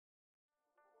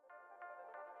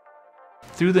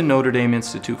Through the Notre Dame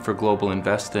Institute for Global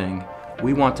Investing,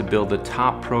 we want to build the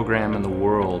top program in the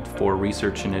world for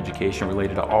research and education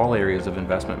related to all areas of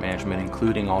investment management,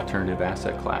 including alternative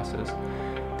asset classes.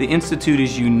 The Institute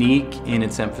is unique in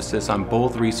its emphasis on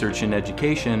both research and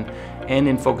education and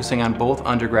in focusing on both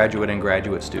undergraduate and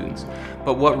graduate students.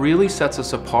 But what really sets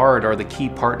us apart are the key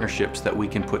partnerships that we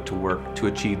can put to work to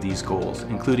achieve these goals,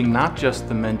 including not just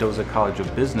the Mendoza College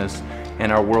of Business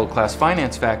and our world-class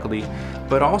finance faculty,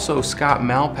 but also Scott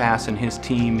Malpass and his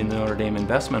team in the Notre Dame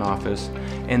Investment Office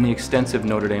and the extensive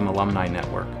Notre Dame alumni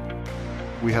network.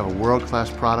 We have a world-class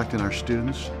product in our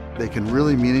students. They can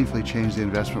really meaningfully change the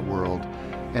investment world,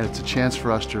 and it's a chance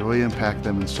for us to really impact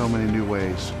them in so many new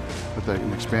ways with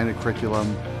an expanded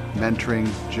curriculum, mentoring,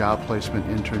 job placement,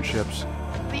 internships.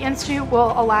 The Institute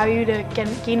will allow you to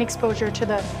gain exposure to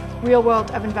the real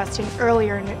world of investing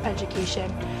earlier in education,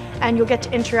 and you'll get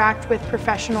to interact with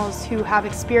professionals who have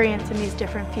experience in these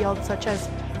different fields such as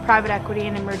private equity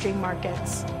and emerging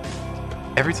markets.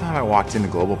 Every time I walked into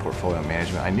global portfolio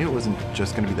management, I knew it wasn't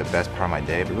just going to be the best part of my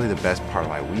day, but really the best part of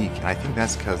my week. And I think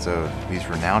that's because of these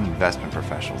renowned investment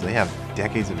professionals. They have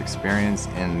decades of experience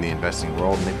in the investing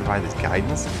world, and they provide this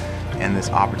guidance and this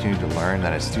opportunity to learn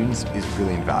that as students is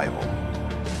really invaluable.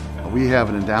 We have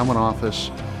an endowment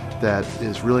office that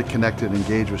is really connected and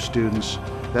engaged with students.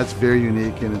 That's very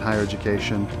unique in higher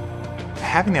education.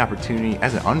 Having the opportunity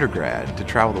as an undergrad to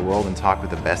travel the world and talk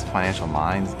with the best financial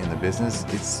minds in the business,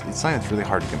 it's something that's really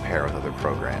hard to compare with other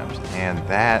programs. And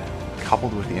that,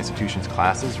 coupled with the institution's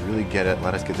classes, really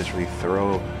let us get this really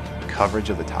thorough coverage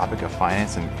of the topic of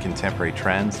finance and contemporary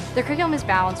trends. The curriculum is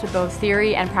balanced with both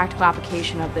theory and practical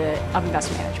application of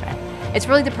investment management. It's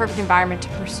really the perfect environment to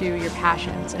pursue your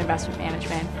passions in investment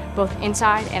management, both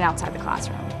inside and outside the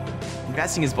classroom.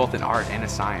 Investing is both an art and a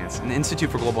science, and the Institute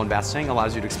for Global Investing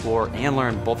allows you to explore and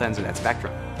learn both ends of that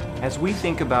spectrum. As we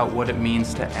think about what it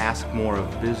means to ask more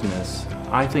of business,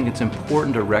 I think it's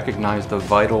important to recognize the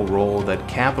vital role that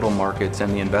capital markets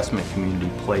and the investment community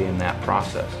play in that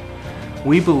process.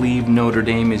 We believe Notre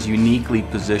Dame is uniquely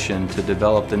positioned to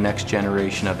develop the next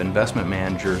generation of investment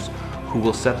managers who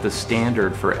will set the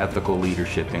standard for ethical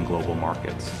leadership in global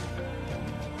markets.